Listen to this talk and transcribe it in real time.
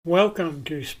Welcome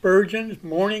to Spurgeon's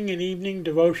Morning and Evening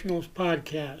Devotionals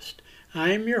podcast.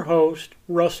 I am your host,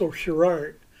 Russell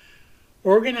Sherrard.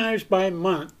 Organized by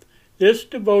month, this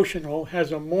devotional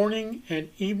has a morning and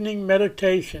evening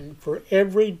meditation for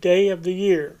every day of the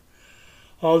year.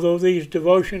 Although these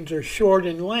devotions are short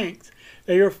in length,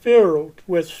 they are filled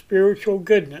with spiritual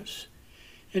goodness.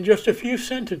 In just a few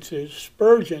sentences,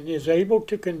 Spurgeon is able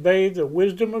to convey the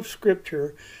wisdom of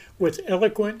Scripture with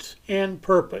eloquence and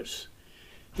purpose.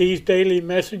 These daily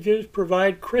messages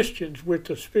provide Christians with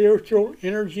the spiritual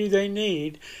energy they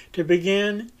need to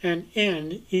begin and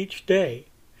end each day.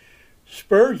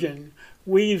 Spurgeon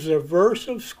weaves a verse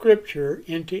of Scripture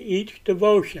into each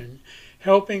devotion,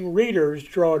 helping readers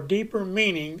draw deeper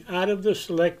meaning out of the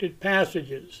selected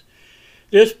passages.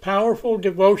 This powerful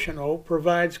devotional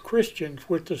provides Christians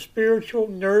with the spiritual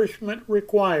nourishment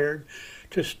required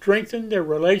to strengthen their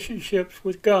relationships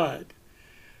with God.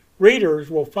 Readers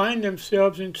will find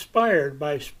themselves inspired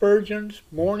by Spurgeon's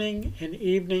morning and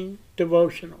evening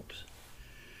devotionals.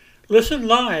 Listen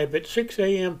live at 6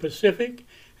 a.m. Pacific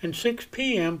and 6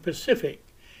 p.m. Pacific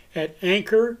at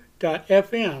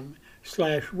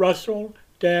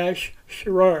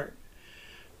anchor.fm/Russell-Sherrard.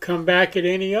 Come back at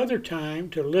any other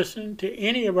time to listen to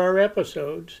any of our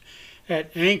episodes at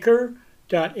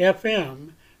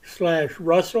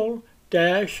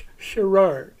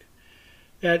anchor.fm/Russell-Sherrard.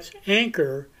 That's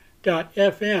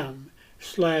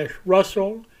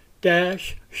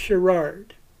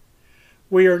anchor.fm/Russell-Sherrard.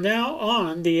 We are now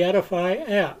on the Edify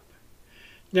app.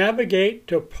 Navigate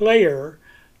to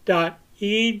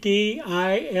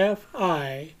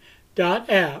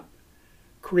player.edifi.app,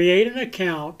 create an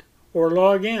account, or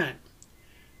log in.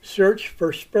 Search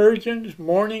for Spurgeon's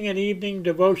Morning and Evening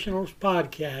Devotionals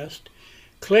podcast,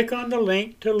 click on the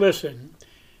link to listen,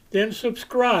 then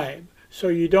subscribe so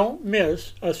you don't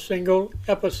miss a single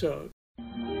episode.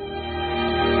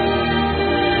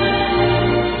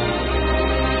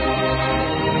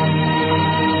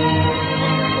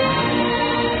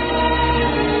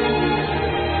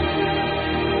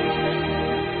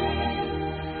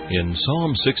 In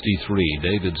Psalm 63,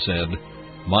 David said,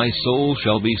 "My soul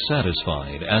shall be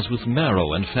satisfied as with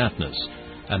marrow and fatness,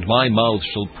 and my mouth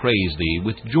shall praise thee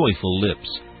with joyful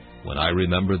lips, when I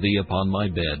remember thee upon my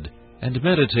bed, and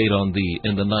meditate on thee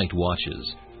in the night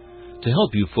watches." To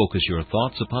help you focus your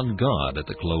thoughts upon God at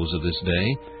the close of this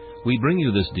day, we bring you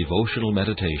this devotional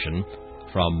meditation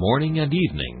from Morning and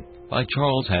Evening by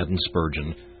Charles Haddon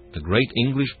Spurgeon, the great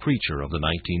English preacher of the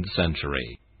 19th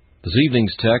century. This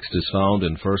evening's text is found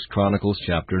in 1 Chronicles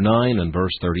chapter 9 and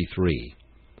verse 33.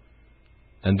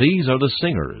 "And these are the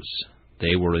singers.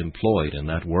 They were employed in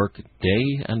that work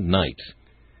day and night.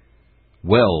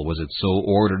 Well was it so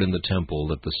ordered in the temple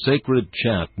that the sacred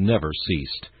chant never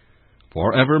ceased.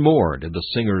 For evermore did the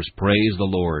singers praise the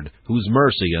Lord, whose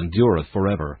mercy endureth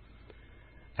forever.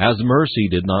 As mercy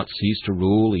did not cease to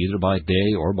rule either by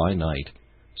day or by night,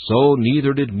 so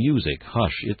neither did music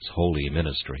hush its holy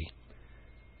ministry.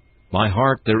 My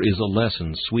heart, there is a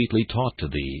lesson sweetly taught to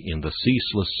thee in the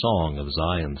ceaseless song of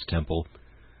Zion's temple.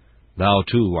 Thou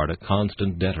too art a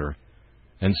constant debtor,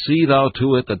 and see thou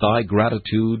to it that thy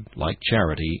gratitude, like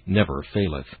charity, never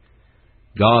faileth.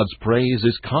 God's praise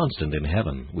is constant in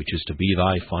heaven, which is to be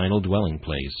thy final dwelling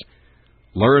place.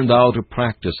 Learn thou to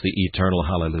practice the eternal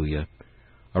hallelujah.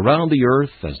 Around the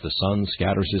earth, as the sun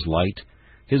scatters his light,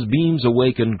 his beams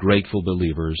awaken grateful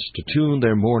believers to tune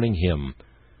their morning hymn,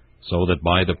 so that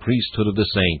by the priesthood of the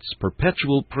saints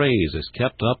perpetual praise is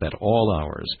kept up at all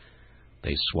hours.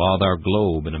 They swathe our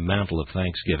globe in a mantle of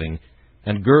thanksgiving,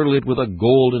 and girdle it with a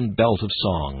golden belt of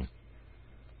song.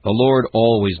 The Lord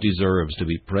always deserves to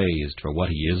be praised for what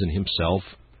He is in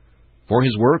Himself, for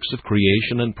His works of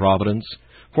creation and providence,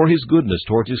 for His goodness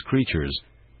towards His creatures,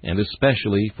 and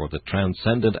especially for the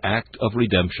transcendent act of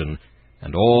redemption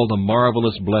and all the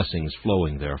marvelous blessings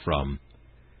flowing therefrom.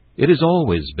 It is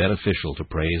always beneficial to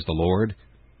praise the Lord.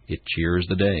 It cheers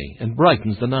the day and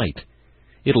brightens the night.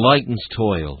 It lightens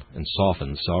toil and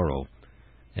softens sorrow.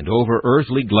 And over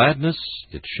earthly gladness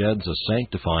it sheds a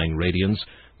sanctifying radiance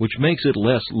which makes it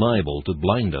less liable to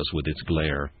blind us with its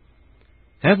glare.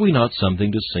 Have we not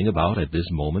something to sing about at this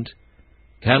moment?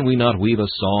 Can we not weave a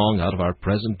song out of our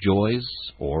present joys,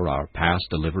 or our past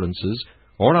deliverances,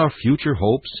 or our future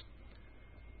hopes?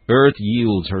 Earth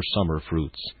yields her summer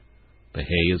fruits. The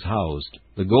hay is housed,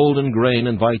 the golden grain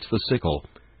invites the sickle,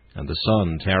 and the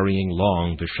sun, tarrying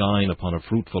long to shine upon a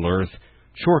fruitful earth,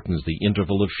 shortens the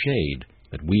interval of shade,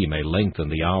 that we may lengthen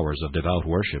the hours of devout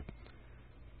worship.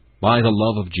 By the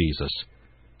love of Jesus,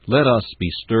 let us be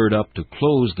stirred up to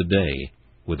close the day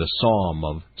with a psalm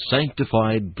of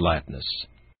sanctified gladness.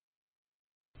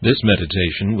 This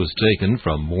meditation was taken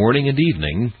from Morning and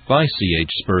Evening by C.H.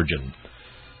 Spurgeon.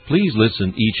 Please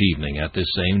listen each evening at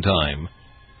this same time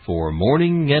for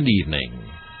Morning and Evening.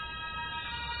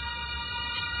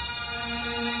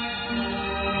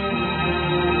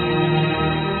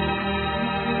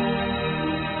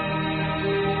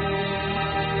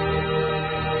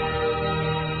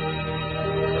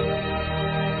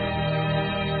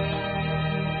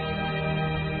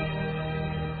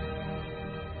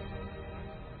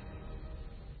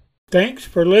 Thanks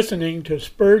for listening to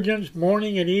Spurgeon's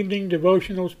Morning and Evening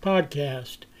Devotionals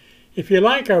podcast. If you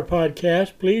like our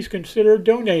podcast, please consider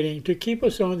donating to keep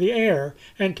us on the air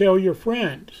and tell your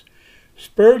friends.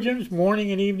 Spurgeon's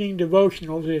Morning and Evening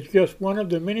Devotionals is just one of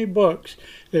the many books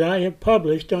that I have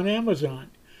published on Amazon.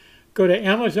 Go to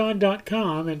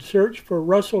Amazon.com and search for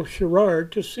Russell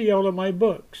Sherrard to see all of my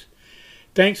books.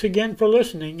 Thanks again for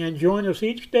listening, and join us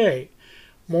each day,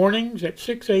 mornings at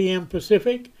 6 a.m.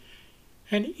 Pacific,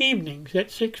 and evenings at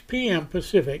 6 p.m.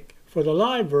 Pacific for the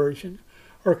live version,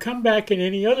 or come back at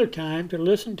any other time to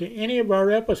listen to any of our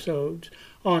episodes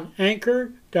on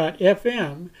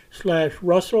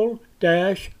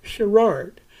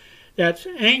anchor.fm/Russell-Sherrard. That's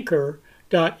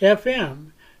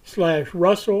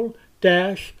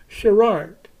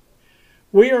anchor.fm/Russell-Sherrard.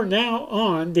 We are now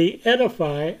on the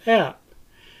Edify app.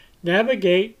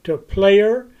 Navigate to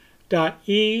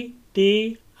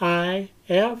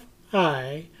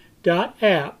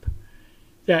player.edifi.app.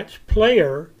 That's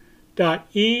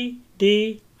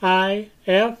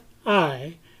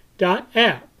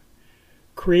player.edifi.app.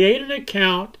 Create an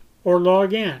account or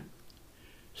log in.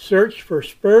 Search for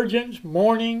Spurgeon's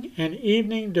Morning and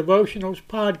Evening Devotionals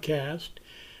podcast.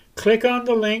 Click on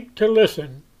the link to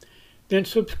listen, then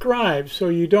subscribe so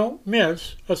you don't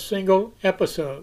miss a single episode.